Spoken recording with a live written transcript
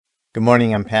Good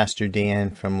morning, I'm Pastor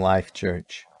Dan from Life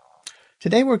Church.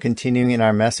 Today we're continuing in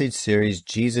our message series,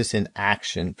 Jesus in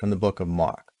Action, from the book of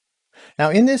Mark. Now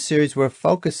in this series we're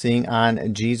focusing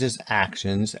on Jesus'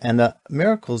 actions and the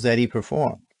miracles that he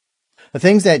performed. The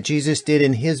things that Jesus did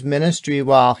in his ministry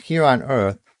while here on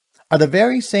earth are the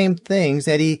very same things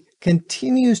that he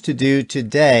continues to do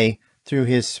today through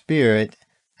his Spirit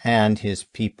and his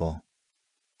people.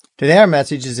 Today our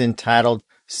message is entitled,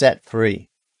 Set Free.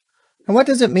 And what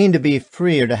does it mean to be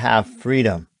free or to have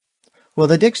freedom? Well,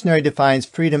 the dictionary defines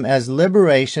freedom as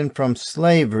liberation from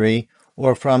slavery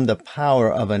or from the power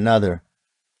of another.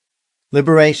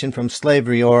 Liberation from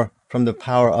slavery or from the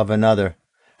power of another.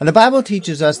 And the Bible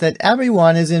teaches us that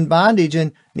everyone is in bondage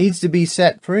and needs to be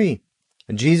set free.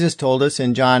 Jesus told us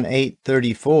in John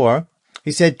 8:34,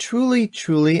 he said, "Truly,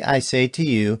 truly, I say to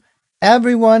you,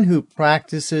 everyone who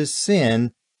practices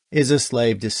sin is a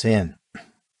slave to sin."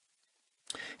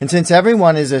 And since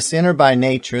everyone is a sinner by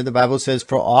nature, the Bible says,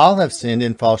 "For all have sinned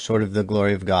and fall short of the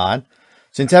glory of God."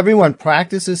 Since everyone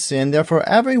practices sin, therefore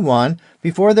everyone,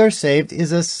 before they're saved,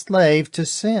 is a slave to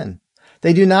sin.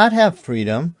 They do not have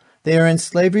freedom. They are in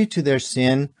slavery to their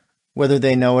sin, whether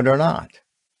they know it or not.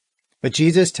 But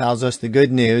Jesus tells us the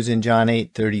good news in John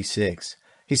 8:36.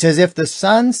 He says, "If the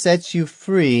Son sets you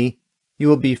free, you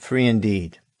will be free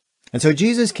indeed." And so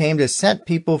Jesus came to set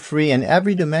people free in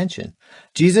every dimension.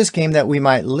 Jesus came that we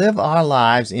might live our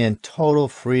lives in total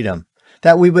freedom,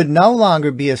 that we would no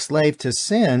longer be a slave to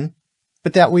sin,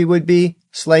 but that we would be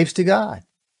slaves to God.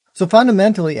 So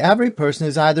fundamentally, every person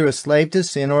is either a slave to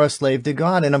sin or a slave to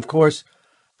God. And of course,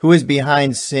 who is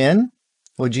behind sin?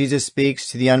 Well, Jesus speaks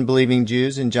to the unbelieving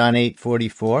Jews in John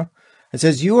 8:44. It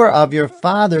says, "You are of your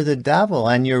father, the devil,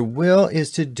 and your will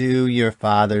is to do your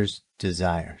father's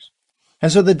desires."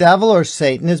 And so the devil or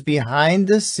Satan is behind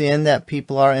the sin that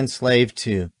people are enslaved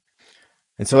to.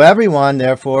 And so everyone,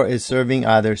 therefore, is serving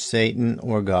either Satan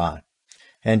or God.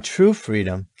 And true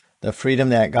freedom, the freedom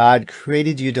that God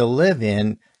created you to live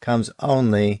in, comes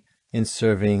only in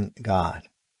serving God.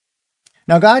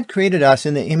 Now God created us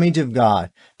in the image of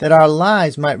God, that our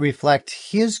lives might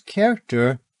reflect His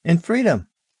character in freedom.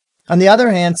 On the other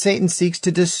hand, Satan seeks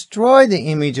to destroy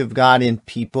the image of God in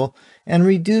people and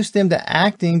reduce them to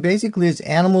acting basically as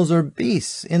animals or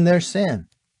beasts in their sin.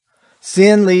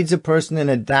 Sin leads a person in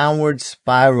a downward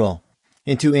spiral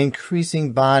into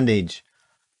increasing bondage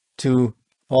to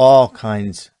all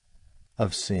kinds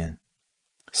of sin.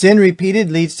 Sin repeated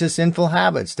leads to sinful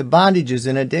habits, to bondages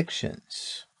and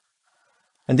addictions.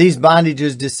 And these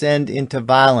bondages descend into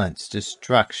violence,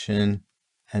 destruction,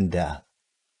 and death.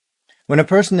 When a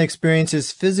person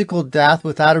experiences physical death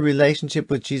without a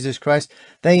relationship with Jesus Christ,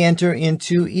 they enter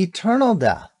into eternal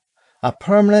death, a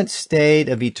permanent state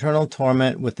of eternal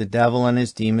torment with the devil and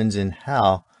his demons in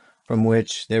hell, from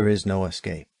which there is no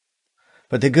escape.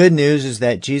 But the good news is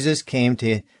that Jesus came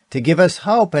to give us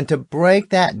hope and to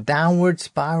break that downward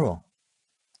spiral.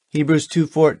 Hebrews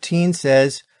 2:14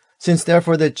 says, "Since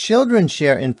therefore the children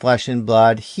share in flesh and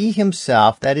blood, he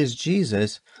himself, that is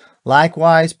Jesus,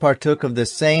 likewise partook of the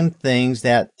same things,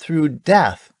 that through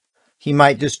death he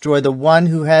might destroy the one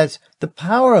who has the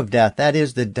power of death, that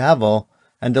is, the devil,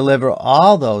 and deliver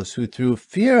all those who through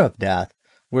fear of death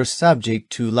were subject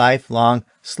to lifelong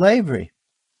slavery."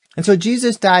 And so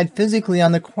Jesus died physically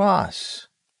on the cross,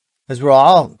 as we're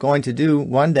all going to do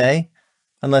one day,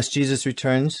 unless Jesus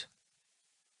returns.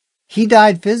 He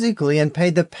died physically and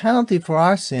paid the penalty for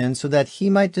our sins so that he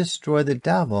might destroy the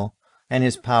devil and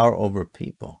his power over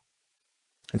people.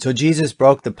 And so Jesus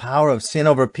broke the power of sin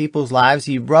over people's lives.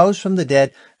 He rose from the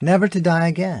dead, never to die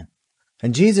again.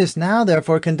 And Jesus now,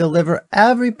 therefore, can deliver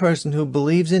every person who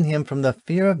believes in him from the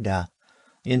fear of death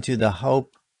into the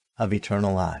hope of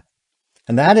eternal life.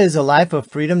 And that is a life of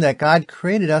freedom that God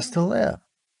created us to live.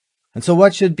 And so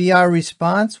what should be our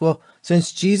response? Well,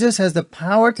 since Jesus has the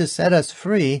power to set us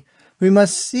free, we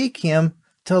must seek him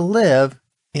to live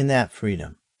in that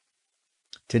freedom.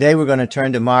 Today we're going to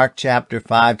turn to Mark chapter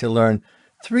 5 to learn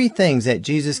 3 things that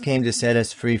Jesus came to set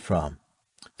us free from.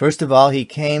 First of all, he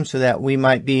came so that we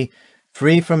might be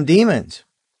free from demons.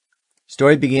 The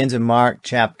story begins in Mark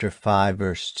chapter 5,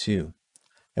 verse 2.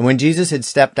 "And when Jesus had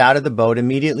stepped out of the boat,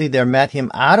 immediately there met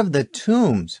him out of the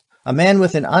tombs a man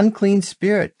with an unclean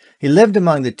spirit. He lived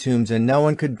among the tombs, and no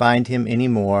one could bind him any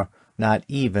more, not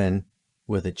even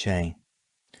with a chain."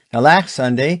 Now, last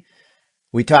Sunday,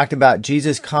 we talked about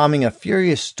Jesus calming a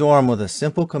furious storm with a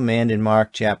simple command in Mark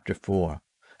chapter 4.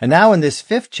 And now in this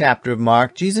 5th chapter of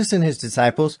Mark, Jesus and his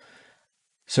disciples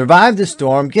survive the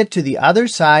storm, get to the other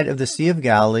side of the Sea of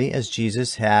Galilee as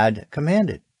Jesus had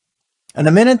commanded. And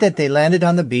the minute that they landed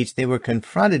on the beach, they were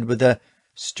confronted with a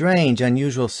strange,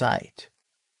 unusual sight.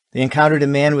 They encountered a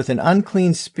man with an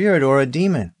unclean spirit or a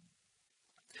demon.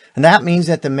 And that means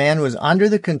that the man was under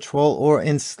the control or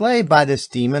enslaved by this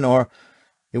demon, or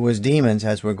it was demons,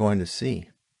 as we're going to see.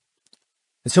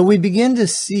 And so we begin to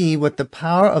see what the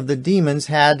power of the demons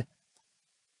had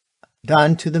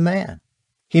done to the man.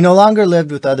 He no longer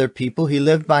lived with other people. He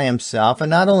lived by himself. And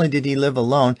not only did he live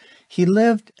alone, he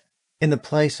lived in the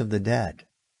place of the dead,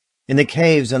 in the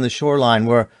caves on the shoreline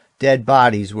where dead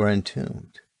bodies were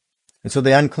entombed. And so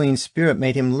the unclean spirit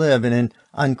made him live in an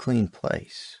unclean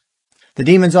place. The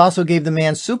demons also gave the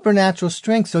man supernatural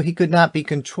strength so he could not be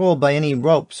controlled by any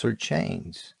ropes or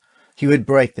chains. He would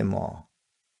break them all.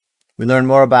 We learn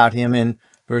more about him in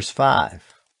verse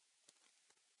 5.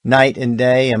 Night and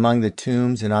day among the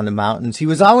tombs and on the mountains, he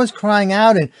was always crying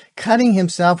out and cutting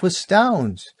himself with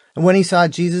stones. And when he saw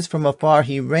Jesus from afar,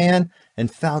 he ran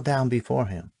and fell down before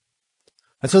him.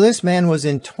 And so this man was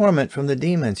in torment from the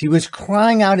demons. He was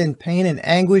crying out in pain and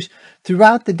anguish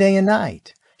throughout the day and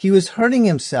night. He was hurting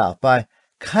himself by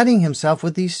cutting himself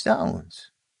with these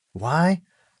stones. Why?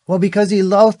 Well, because he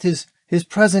loathed his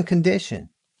present condition.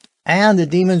 And the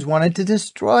demons wanted to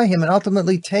destroy him and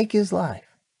ultimately take his life.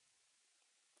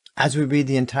 As we read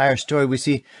the entire story, we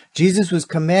see Jesus was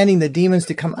commanding the demons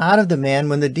to come out of the man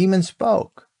when the demon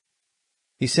spoke.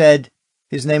 He said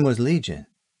his name was Legion.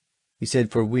 He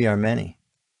said, "For we are many."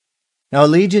 Now, a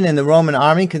legion in the Roman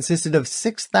army consisted of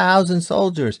 6,000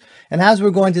 soldiers. And as we're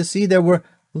going to see, there were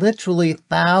literally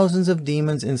thousands of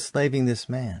demons enslaving this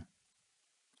man.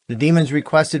 The demons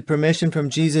requested permission from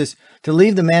Jesus to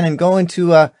leave the man and go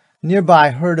into a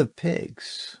nearby herd of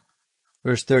pigs.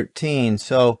 Verse 13,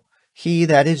 so he,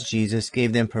 that is Jesus,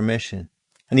 gave them permission.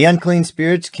 And the unclean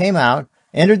spirits came out,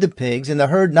 entered the pigs, and the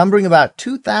herd, numbering about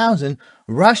 2,000,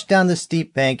 rushed down the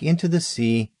steep bank into the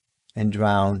sea and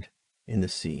drowned in the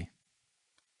sea.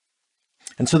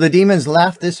 And so the demons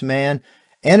left this man,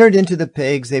 entered into the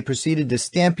pigs. They proceeded to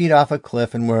stampede off a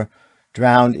cliff and were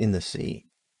drowned in the sea.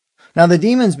 Now the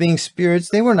demons, being spirits,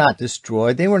 they were not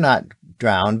destroyed, they were not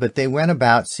drowned, but they went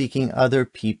about seeking other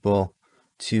people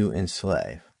to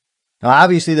enslave. Now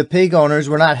obviously the pig owners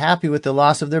were not happy with the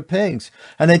loss of their pigs,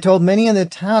 and they told many in the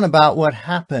town about what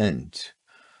happened.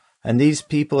 And these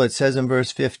people, it says in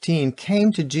verse 15,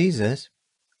 came to Jesus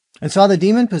and saw the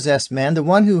demon-possessed man, the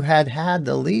one who had had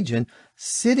the legion,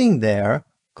 sitting there,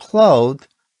 clothed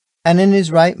and in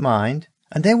his right mind,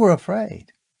 and they were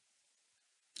afraid.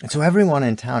 And so everyone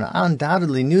in town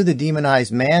undoubtedly knew the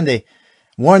demonized man. They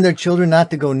warned their children not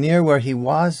to go near where he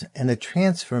was, and the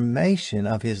transformation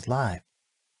of his life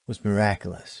was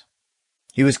miraculous.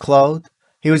 He was clothed,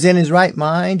 he was in his right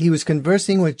mind, he was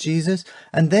conversing with Jesus,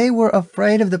 and they were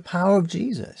afraid of the power of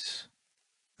Jesus.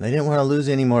 They didn't want to lose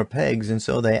any more pigs, and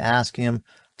so they asked him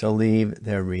to leave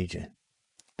their region.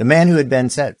 The man who had been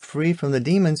set free from the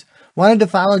demons wanted to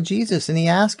follow Jesus, and he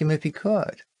asked him if he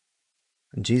could.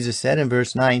 And Jesus said in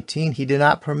verse 19, he did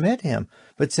not permit him,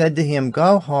 but said to him,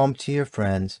 go home to your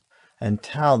friends and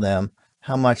tell them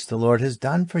how much the Lord has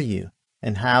done for you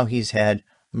and how he's had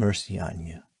mercy on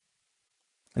you.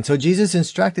 And so Jesus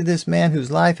instructed this man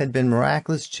whose life had been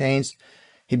miraculously changed.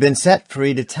 He'd been set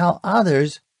free to tell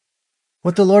others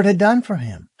what the Lord had done for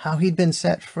him, how he'd been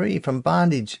set free from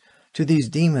bondage to these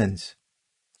demons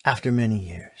after many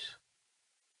years.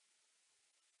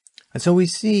 And so we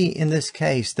see in this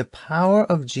case the power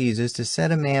of Jesus to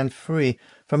set a man free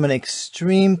from an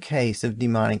extreme case of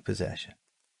demonic possession.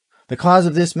 The cause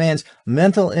of this man's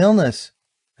mental illness,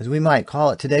 as we might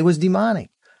call it today, was demonic.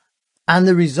 And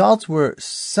the results were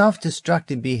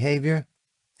self-destructive behavior,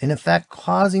 in effect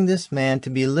causing this man to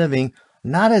be living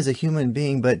not as a human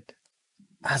being, but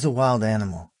as a wild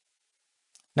animal.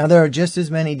 Now there are just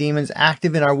as many demons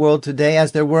active in our world today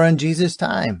as there were in Jesus'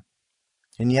 time.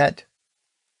 And yet,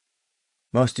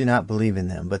 most do not believe in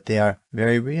them, but they are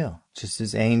very real, just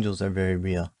as angels are very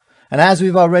real. And as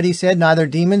we've already said, neither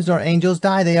demons nor angels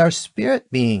die. They are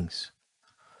spirit beings.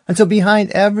 And so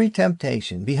behind every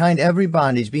temptation, behind every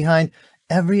bondage, behind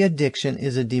every addiction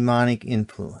is a demonic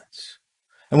influence.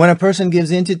 And when a person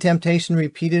gives in to temptation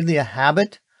repeatedly, a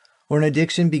habit or an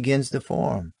addiction begins to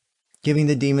form, giving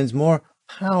the demons more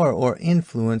power or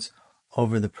influence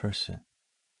over the person.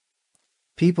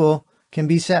 People can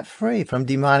be set free from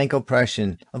demonic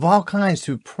oppression of all kinds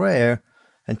through prayer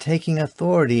and taking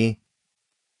authority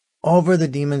over the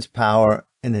demon's power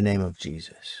in the name of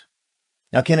Jesus.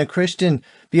 Now, can a Christian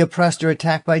be oppressed or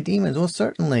attacked by demons? Well,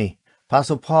 certainly.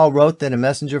 Apostle Paul wrote that a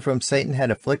messenger from Satan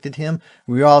had afflicted him.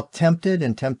 We are all tempted,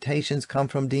 and temptations come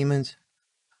from demons.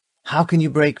 How can you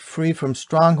break free from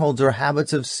strongholds or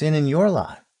habits of sin in your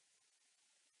life?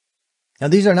 Now,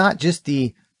 these are not just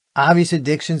the obvious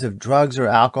addictions of drugs or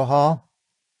alcohol,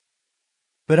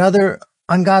 but other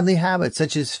ungodly habits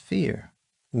such as fear,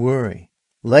 worry,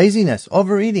 laziness,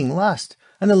 overeating, lust,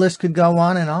 and the list could go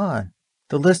on and on.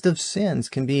 The list of sins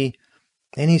can be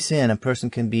any sin a person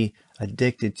can be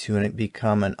addicted to and it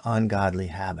become an ungodly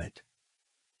habit.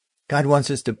 God wants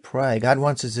us to pray. God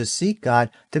wants us to seek God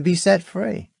to be set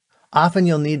free. Often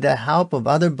you'll need the help of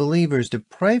other believers to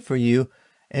pray for you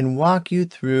and walk you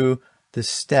through the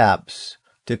steps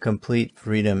to complete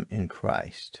freedom in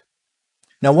Christ.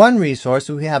 Now, one resource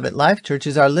we have at Life Church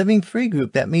is our Living Free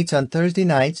group that meets on Thursday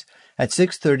nights at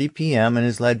 6:30 p.m. and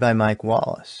is led by Mike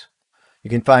Wallace.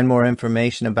 You can find more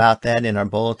information about that in our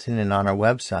bulletin and on our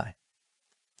website.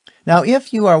 Now,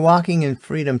 if you are walking in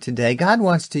freedom today, God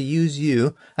wants to use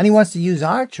you, and He wants to use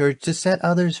our church to set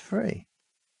others free.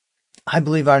 I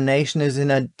believe our nation is in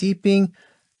a deepening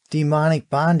demonic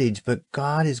bondage, but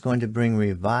God is going to bring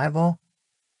revival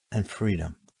and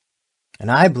freedom. And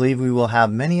I believe we will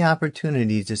have many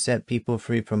opportunities to set people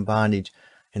free from bondage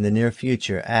in the near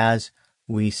future as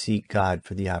we seek God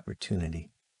for the opportunity.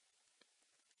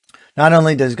 Not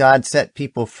only does God set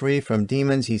people free from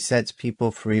demons, He sets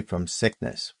people free from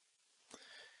sickness.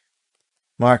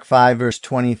 Mark 5, verse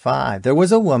 25, there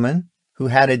was a woman who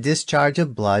had a discharge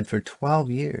of blood for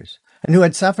 12 years, and who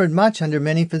had suffered much under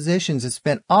many physicians, and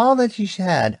spent all that she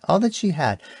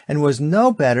had, and was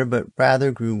no better, but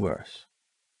rather grew worse.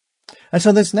 And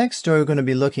so this next story we're going to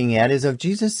be looking at is of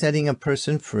Jesus setting a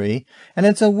person free, and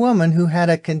it's a woman who had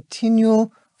a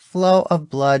continual flow of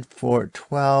blood for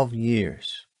 12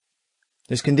 years.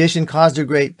 This condition caused her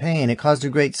great pain, it caused her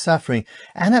great suffering,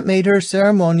 and it made her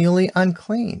ceremonially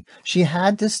unclean. She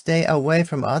had to stay away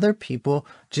from other people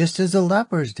just as the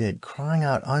lepers did, crying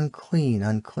out, "Unclean,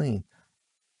 unclean."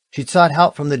 She'd sought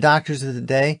help from the doctors of the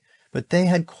day, but they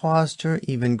had caused her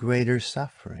even greater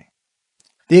suffering.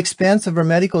 The expense of her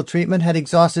medical treatment had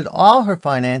exhausted all her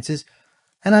finances,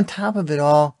 and on top of it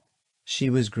all, she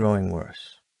was growing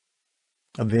worse.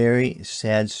 A very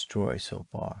sad story so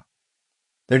far.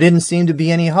 There didn't seem to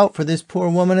be any hope for this poor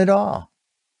woman at all.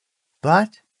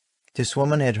 But this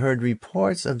woman had heard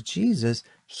reports of Jesus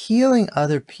healing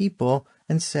other people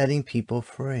and setting people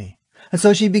free. And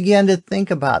so she began to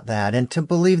think about that and to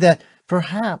believe that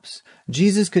perhaps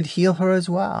Jesus could heal her as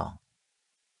well.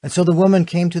 And so the woman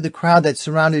came to the crowd that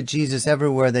surrounded Jesus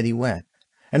everywhere that He went.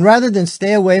 And rather than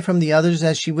stay away from the others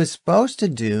as she was supposed to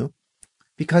do,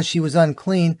 because she was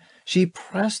unclean, she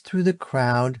pressed through the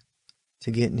crowd to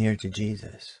get near to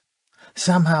Jesus.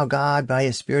 Somehow God, by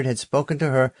His Spirit, had spoken to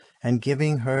her and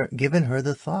given her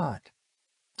the thought.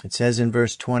 It says in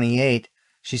verse 28,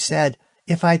 she said,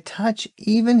 "If I touch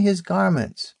even His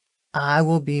garments, I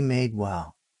will be made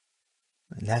well."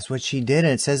 And that's what she did.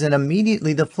 And it says, and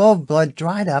immediately the flow of blood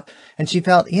dried up, and she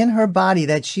felt in her body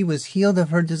that she was healed of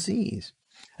her disease.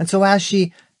 And so as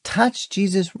she touched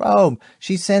Jesus' robe,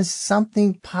 she sensed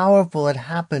something powerful had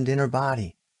happened in her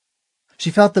body.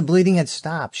 She felt the bleeding had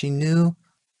stopped. She knew,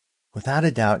 without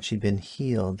a doubt, she'd been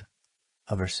healed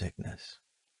of her sickness.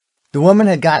 The woman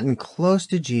had gotten close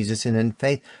to Jesus and in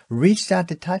faith reached out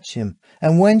to touch Him.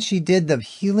 And when she did, the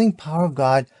healing power of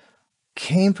God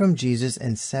came from Jesus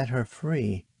and set her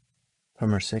free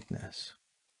from her sickness.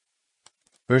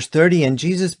 Verse 30, and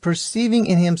Jesus, perceiving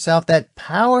in Himself that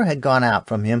power had gone out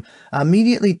from Him,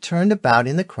 immediately turned about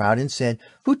in the crowd and said,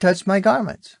 "Who touched my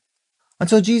garments?" And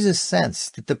so Jesus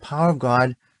sensed that the power of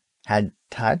God had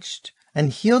touched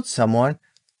and healed someone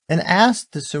and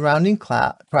asked the surrounding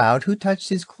crowd who touched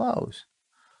His clothes.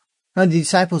 Now, the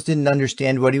disciples didn't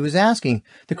understand what He was asking.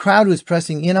 The crowd was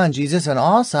pressing in on Jesus on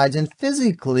all sides, and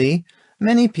physically,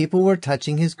 many people were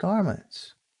touching His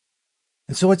garments.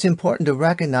 And so it's important to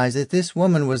recognize that this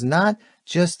woman was not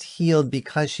just healed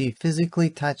because she physically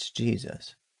touched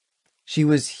Jesus. She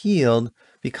was healed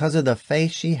because of the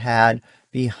faith she had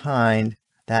behind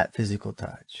that physical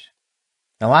touch.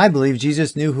 Now, I believe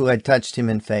Jesus knew who had touched Him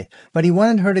in faith, but He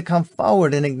wanted her to come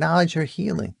forward and acknowledge her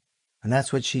healing. And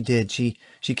that's what she did. She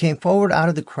came forward out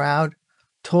of the crowd,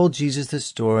 told Jesus the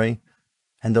story,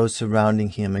 and those surrounding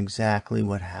Him exactly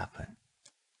what happened.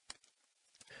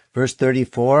 Verse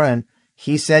 34, and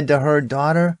He said to her,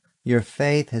 "Daughter, your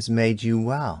faith has made you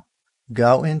well.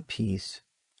 Go in peace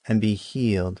and be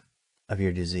healed of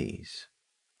your disease."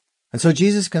 And so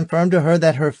Jesus confirmed to her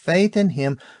that her faith in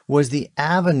Him was the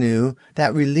avenue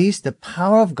that released the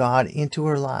power of God into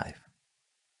her life.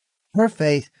 Her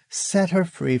faith set her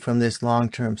free from this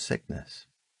long-term sickness.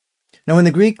 Now, in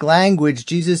the Greek language,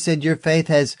 Jesus said, "Your faith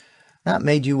has not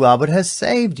made you well, but has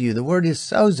saved you." The word is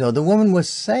sozo. The woman was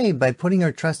saved by putting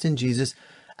her trust in Jesus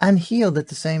and healed at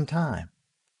the same time.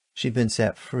 She'd been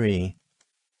set free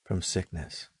from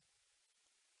sickness.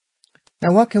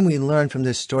 Now, what can we learn from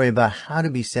this story about how to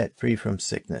be set free from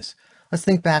sickness? Let's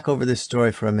think back over this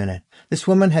story for a minute. This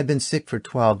woman had been sick for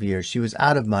 12 years. She was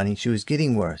out of money. She was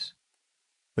getting worse.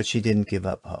 But she didn't give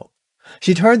up hope.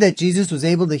 She'd heard that Jesus was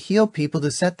able to heal people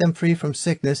to set them free from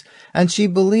sickness, and she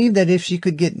believed that if she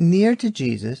could get near to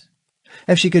Jesus,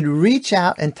 if she could reach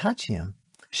out and touch him,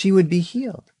 she would be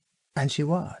healed. And she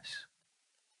was.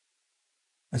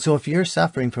 And so if you're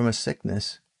suffering from a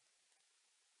sickness,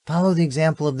 follow the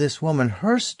example of this woman.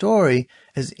 Her story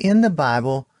is in the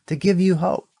Bible to give you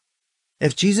hope.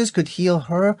 If Jesus could heal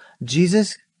her,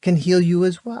 Jesus can heal you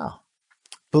as well.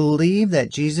 Believe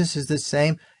that Jesus is the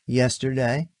same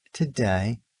yesterday,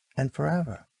 today, and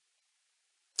forever.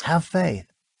 Have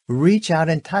faith. Reach out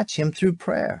and touch him through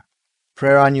prayer.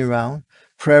 Prayer on your own,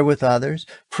 prayer with others,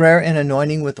 prayer and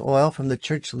anointing with oil from the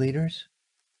church leaders.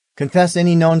 Confess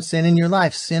any known sin in your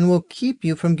life. Sin will keep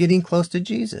you from getting close to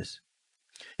Jesus.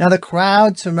 Now, the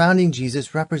crowd surrounding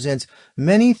Jesus represents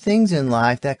many things in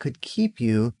life that could keep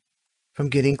you from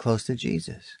getting close to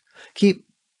Jesus. Keep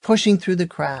pushing through the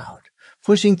crowd,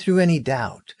 pushing through any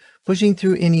doubt, pushing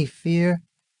through any fear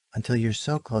until you're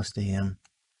so close to him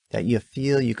that you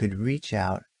feel you could reach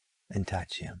out and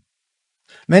touch him.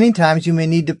 Many times you may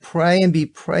need to pray and be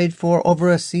prayed for over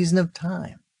a season of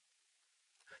time.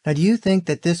 Now, do you think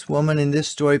that this woman in this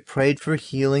story prayed for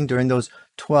healing during those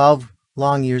 12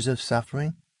 long years of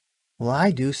suffering? Well,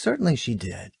 I do. Certainly she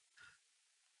did.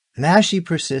 And as she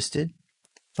persisted,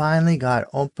 finally God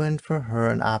opened for her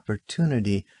an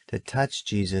opportunity to touch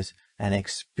Jesus and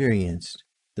experienced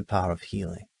the power of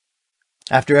healing.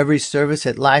 After every service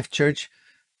at Life Church,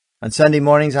 on Sunday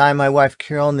mornings, I and my wife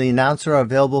Carol and the announcer are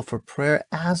available for prayer,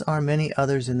 as are many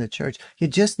others in the church. You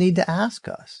just need to ask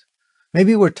us.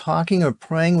 Maybe we're talking or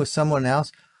praying with someone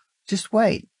else. Just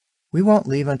wait. We won't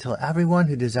leave until everyone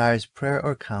who desires prayer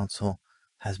or counsel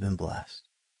has been blessed.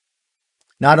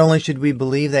 Not only should we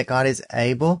believe that God is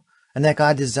able and that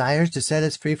God desires to set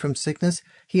us free from sickness,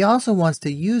 he also wants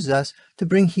to use us to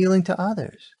bring healing to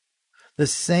others. The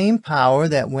same power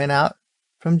that went out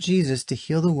from Jesus to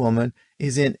heal the woman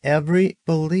is in every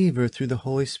believer through the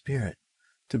Holy Spirit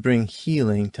to bring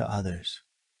healing to others.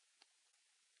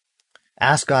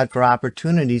 Ask God for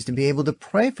opportunities to be able to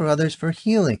pray for others for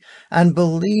healing and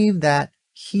believe that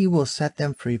he will set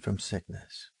them free from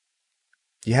sickness.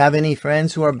 Do you have any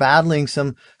friends who are battling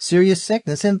some serious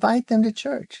sickness? Invite them to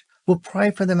church. We'll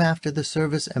pray for them after the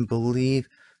service and believe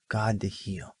God to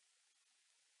heal.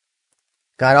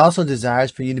 God also desires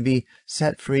for you to be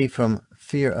set free from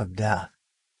fear of death.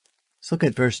 Let's look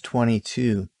at verse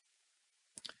 22.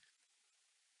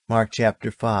 Mark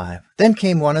chapter 5. Then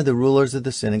came one of the rulers of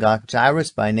the synagogue,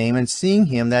 Jairus by name, and seeing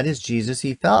him, that is Jesus,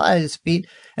 he fell at his feet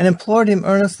and implored him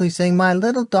earnestly, saying, My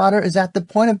little daughter is at the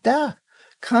point of death.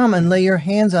 Come and lay your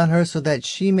hands on her so that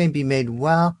she may be made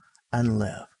well and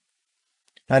live.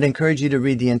 I'd encourage you to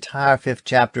read the entire 5th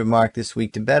chapter of Mark this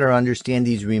week to better understand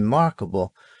these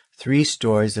remarkable 3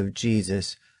 stories of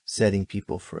Jesus setting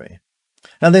people free.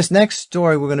 Now, this next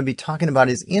story we're going to be talking about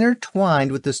is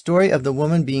intertwined with the story of the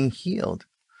woman being healed.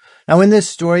 Now, in this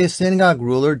story, a synagogue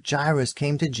ruler, Jairus,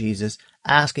 came to Jesus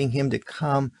asking him to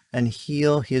come and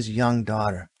heal his young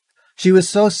daughter. She was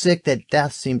so sick that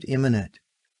death seemed imminent.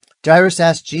 Jairus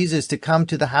asked Jesus to come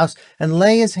to the house and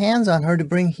lay his hands on her to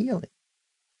bring healing.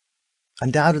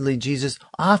 Undoubtedly, Jesus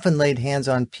often laid hands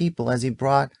on people as he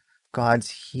brought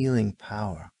God's healing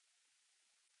power.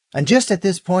 And just at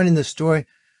this point in the story,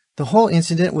 the whole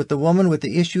incident with the woman with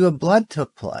the issue of blood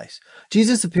took place.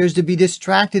 Jesus appears to be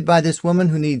distracted by this woman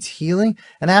who needs healing,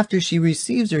 and after she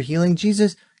receives her healing,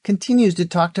 Jesus continues to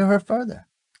talk to her further.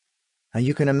 Now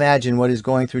you can imagine what is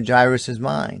going through Jairus'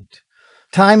 mind.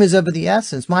 Time is of the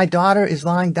essence. My daughter is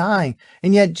lying dying,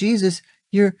 and yet Jesus,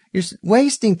 you're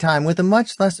wasting time with a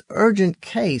much less urgent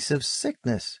case of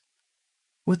sickness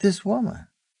with this woman.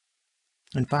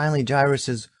 And finally,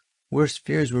 Jairus' worst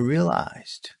fears were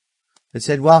realized. It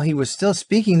said, while he was still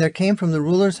speaking, there came from the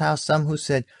ruler's house some who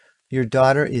said, Your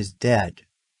daughter is dead.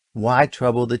 Why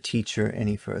trouble the teacher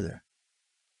any further?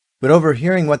 But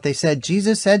overhearing what they said,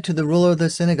 Jesus said to the ruler of the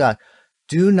synagogue,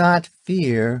 Do not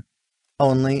fear,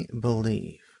 only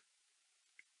believe.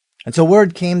 And so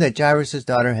word came that Jairus'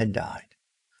 daughter had died.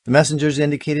 The messengers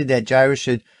indicated that Jairus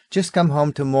should just come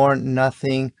home to mourn.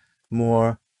 Nothing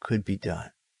more could be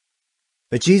done.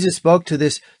 But Jesus spoke to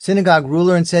this synagogue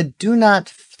ruler and said, Do not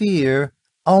fear,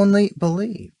 only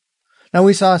believe. Now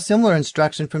we saw a similar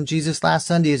instruction from Jesus last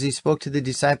Sunday as he spoke to the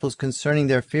disciples concerning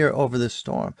their fear over the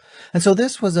storm. And so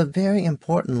this was a very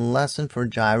important lesson for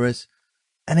Jairus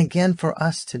and again for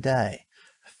us today.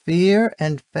 Fear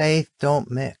and faith don't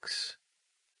mix.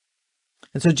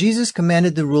 And so Jesus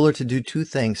commanded the ruler to do two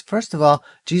things. First of all,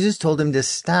 Jesus told him to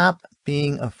stop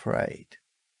being afraid.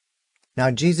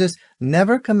 Now, Jesus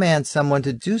never commands someone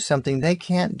to do something they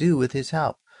can't do with his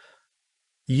help.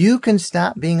 You can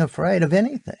stop being afraid of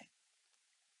anything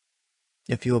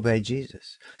if you obey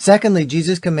Jesus. Secondly,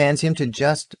 Jesus commands him to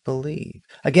just believe.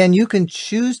 Again, you can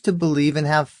choose to believe and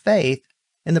have faith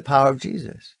in the power of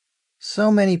Jesus.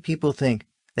 So many people think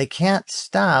they can't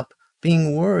stop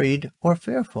being worried or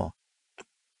fearful.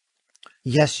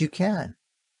 Yes, you can.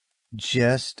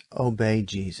 Just obey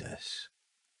Jesus.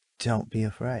 Don't be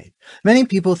afraid. Many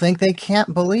people think they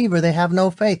can't believe or they have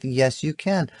no faith. Yes, you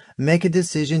can. Make a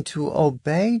decision to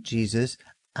obey Jesus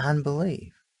and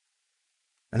believe.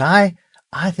 And I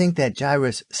think that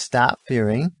Jairus stopped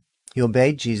fearing. He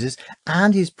obeyed Jesus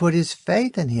and he's put his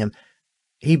faith in him.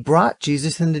 He brought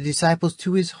Jesus and the disciples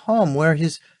to his home where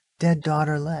his dead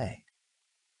daughter lay.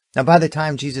 Now, by the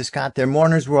time Jesus got there,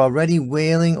 mourners were already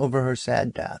wailing over her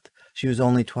sad death. She was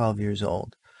only 12 years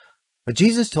old. But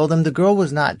Jesus told them the girl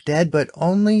was not dead, but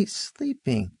only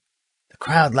sleeping. The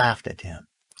crowd laughed at him.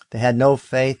 They had no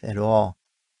faith at all.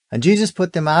 And Jesus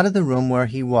put them out of the room where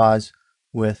he was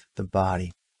with the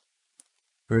body.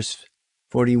 Verse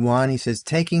 41, he says,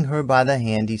 taking her by the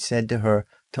hand, he said to her,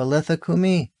 Talitha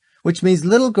cumi, which means,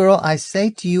 little girl, I say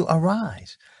to you,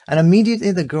 arise. And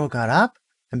immediately the girl got up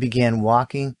and began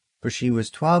walking, for she was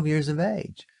 12 years of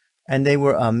age. And they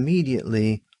were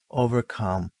immediately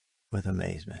overcome with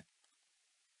amazement.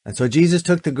 And so Jesus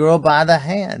took the girl by the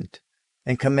hand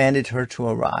and commanded her to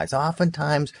arise.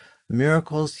 Oftentimes,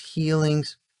 miracles,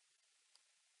 healings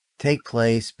take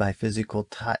place by physical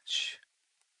touch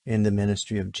in the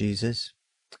ministry of Jesus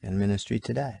and ministry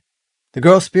today. The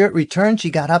girl's spirit returned. She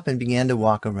got up and began to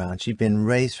walk around. She'd been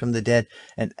raised from the dead,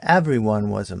 and everyone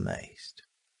was amazed.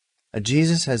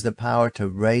 Jesus has the power to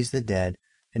raise the dead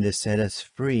and to set us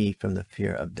free from the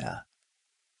fear of death.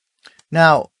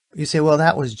 Now, you say, well,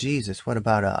 that was Jesus. What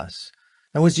about us?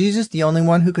 Now, was Jesus the only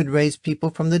one who could raise people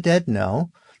from the dead?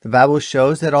 No. The Bible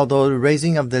shows that although the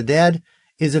raising of the dead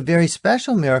is a very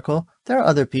special miracle, there are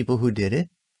other people who did it.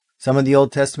 Some of the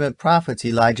Old Testament prophets,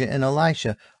 Elijah and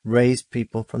Elisha, raised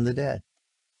people from the dead.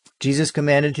 Jesus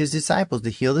commanded his disciples to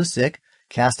heal the sick,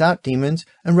 cast out demons,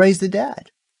 and raise the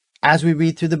dead. As we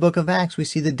read through the book of Acts, we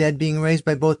see the dead being raised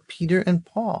by both Peter and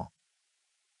Paul.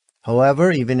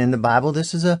 However, even in the Bible,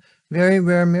 this is a very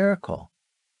rare miracle.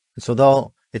 So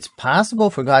though it's possible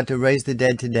for God to raise the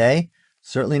dead today,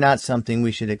 certainly not something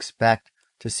we should expect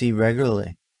to see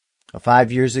regularly.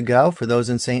 5 years ago, for those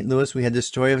in St. Louis, we had the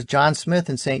story of John Smith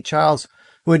in St. Charles,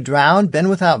 who had drowned, been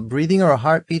without breathing or a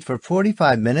heartbeat for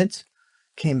 45 minutes,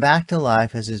 came back to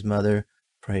life as his mother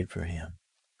prayed for him.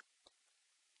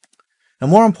 And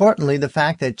more importantly, the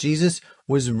fact that Jesus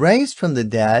was raised from the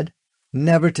dead,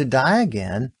 never to die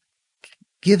again,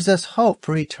 gives us hope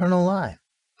for eternal life.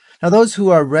 Now, those who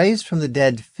are raised from the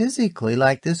dead physically,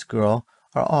 like this girl,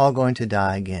 are all going to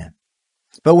die again.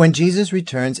 But when Jesus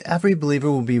returns, every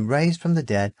believer will be raised from the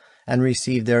dead and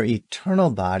receive their eternal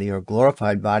body or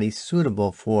glorified body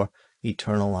suitable for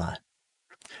eternal life.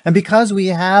 And because we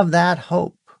have that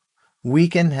hope, we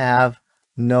can have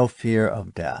no fear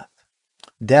of death.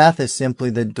 Death is simply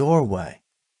the doorway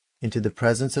into the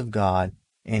presence of God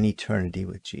and eternity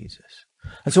with Jesus.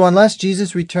 And so unless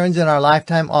Jesus returns in our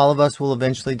lifetime, all of us will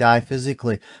eventually die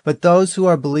physically. But those who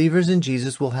are believers in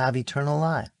Jesus will have eternal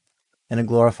life and a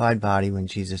glorified body when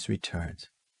Jesus returns.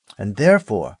 And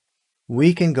therefore,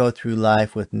 we can go through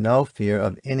life with no fear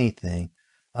of anything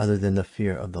other than the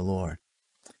fear of the Lord.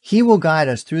 He will guide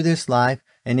us through this life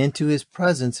and into his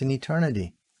presence in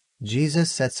eternity.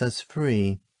 Jesus sets us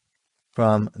free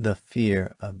from the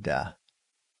fear of death.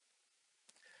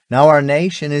 Now our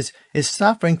nation is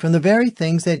suffering from the very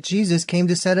things that Jesus came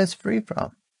to set us free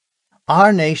from.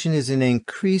 Our nation is in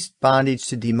increased bondage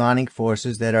to demonic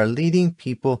forces that are leading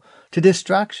people to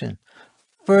destruction,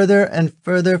 further and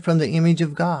further from the image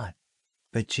of God.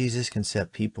 But Jesus can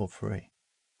set people free.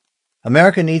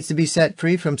 America needs to be set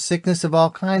free from sickness of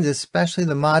all kinds, especially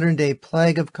the modern-day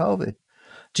plague of COVID.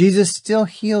 Jesus still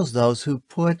heals those who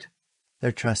put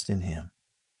their trust in him.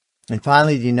 And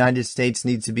finally, the United States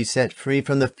needs to be set free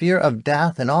from the fear of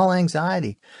death and all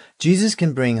anxiety. Jesus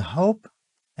can bring hope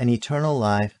and eternal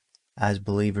life as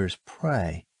believers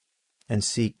pray and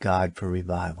seek God for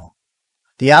revival.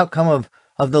 The outcome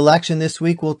of the election this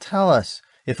week will tell us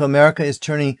if America is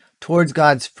turning towards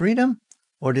God's freedom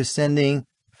or descending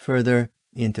further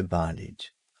into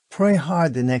bondage. Pray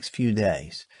hard the next few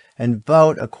days and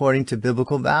vote according to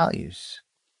biblical values.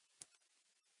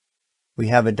 We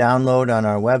have a download on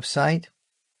our website,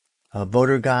 a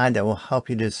voter guide that will help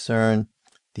you discern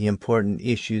the important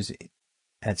issues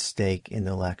at stake in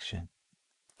the election.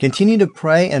 Continue to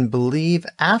pray and believe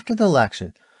after the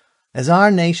election, as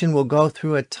our nation will go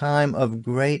through a time of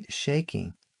great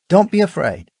shaking. Don't be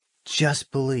afraid.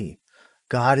 Just believe.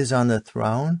 God is on the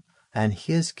throne, and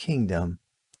his kingdom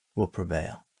will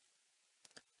prevail.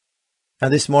 Now,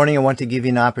 this morning, I want to give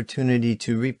you an opportunity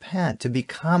to repent, to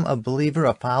become a believer,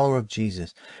 a follower of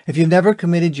Jesus. If you've never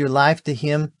committed your life to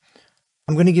him,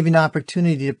 I'm going to give you an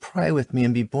opportunity to pray with me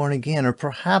and be born again. Or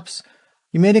perhaps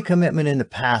you made a commitment in the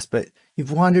past, but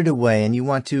you've wandered away and you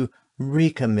want to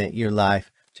recommit your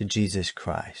life to Jesus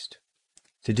Christ.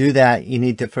 To do that, you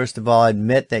need to, first of all,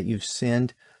 admit that you've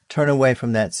sinned, turn away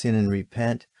from that sin and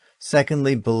repent.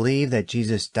 Secondly, believe that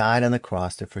Jesus died on the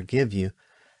cross to forgive you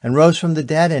and rose from the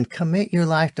dead, and commit your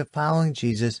life to following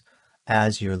Jesus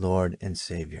as your Lord and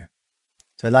Savior.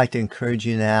 So I'd like to encourage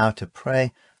you now to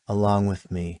pray along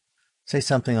with me. Say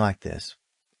something like this.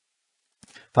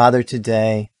 Father,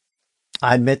 today,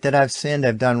 I admit that I've sinned,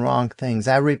 I've done wrong things.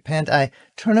 I repent, I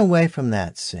turn away from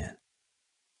that sin.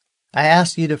 I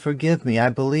ask you to forgive me. I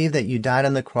believe that you died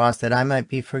on the cross that I might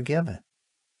be forgiven.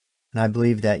 And I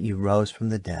believe that you rose from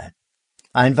the dead.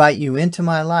 I invite you into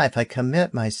my life. I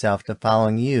commit myself to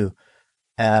following you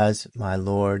as my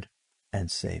Lord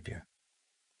and Savior.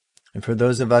 And for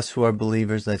those of us who are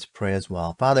believers, let's pray as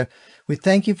well. Father, we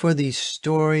thank you for these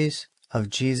stories of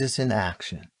Jesus in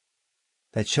action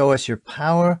that show us your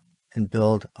power and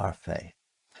build our faith.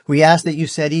 We ask that you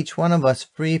set each one of us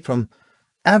free from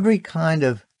every kind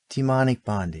of demonic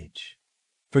bondage.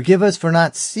 Forgive us for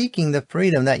not seeking the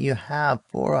freedom that you have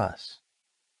for us.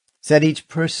 Set each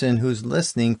person who's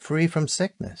listening free from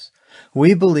sickness.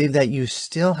 We believe that you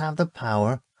still have the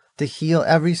power to heal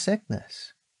every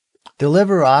sickness.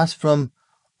 Deliver us from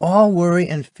all worry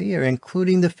and fear,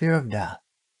 including the fear of death.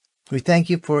 We thank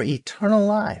you for eternal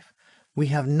life. We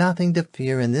have nothing to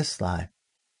fear in this life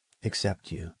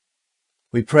except you.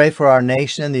 We pray for our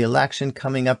nation and the election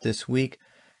coming up this week.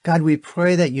 God, we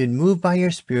pray that you'd move by your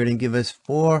Spirit and give us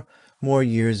 4 more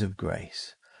years of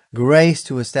grace. Grace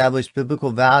to establish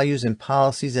biblical values and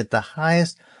policies at the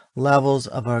highest levels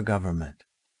of our government.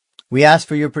 We ask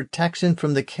for your protection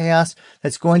from the chaos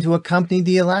that's going to accompany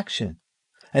the election.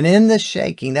 And in the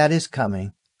shaking that is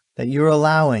coming, that you're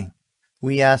allowing,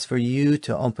 we ask for you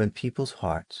to open people's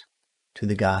hearts to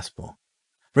the gospel.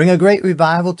 Bring a great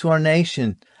revival to our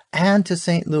nation and to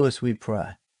St. Louis, we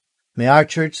pray. May our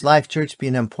church, Life Church, be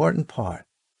an important part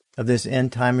of this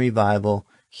end-time revival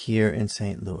here in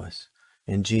St. Louis.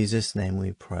 In Jesus' name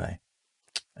we pray.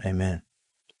 Amen.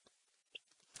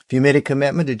 If you made a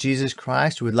commitment to Jesus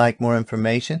Christ or would like more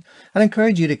information, I'd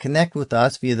encourage you to connect with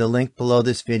us via the link below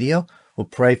this video. We'll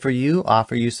pray for you,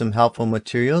 offer you some helpful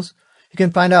materials. You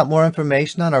can find out more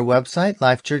information on our website,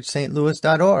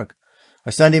 lifechurchstlouis.org.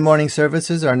 Our Sunday morning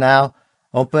services are now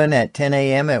open at 10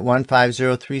 a.m. at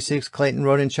 15036 Clayton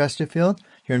Road in Chesterfield.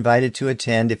 You're invited to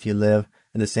attend if you live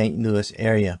in the St. Louis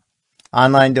area.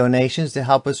 Online donations to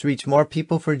help us reach more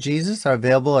people for Jesus are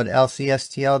available at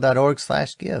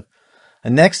lcstl.org/give.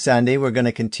 And next Sunday, we're going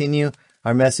to continue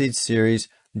our message series,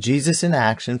 Jesus in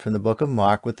Action, from the book of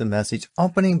Mark, with the message,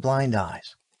 Opening Blind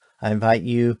Eyes. I invite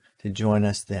you to join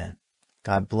us then.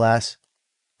 God bless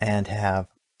and have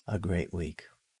a great week.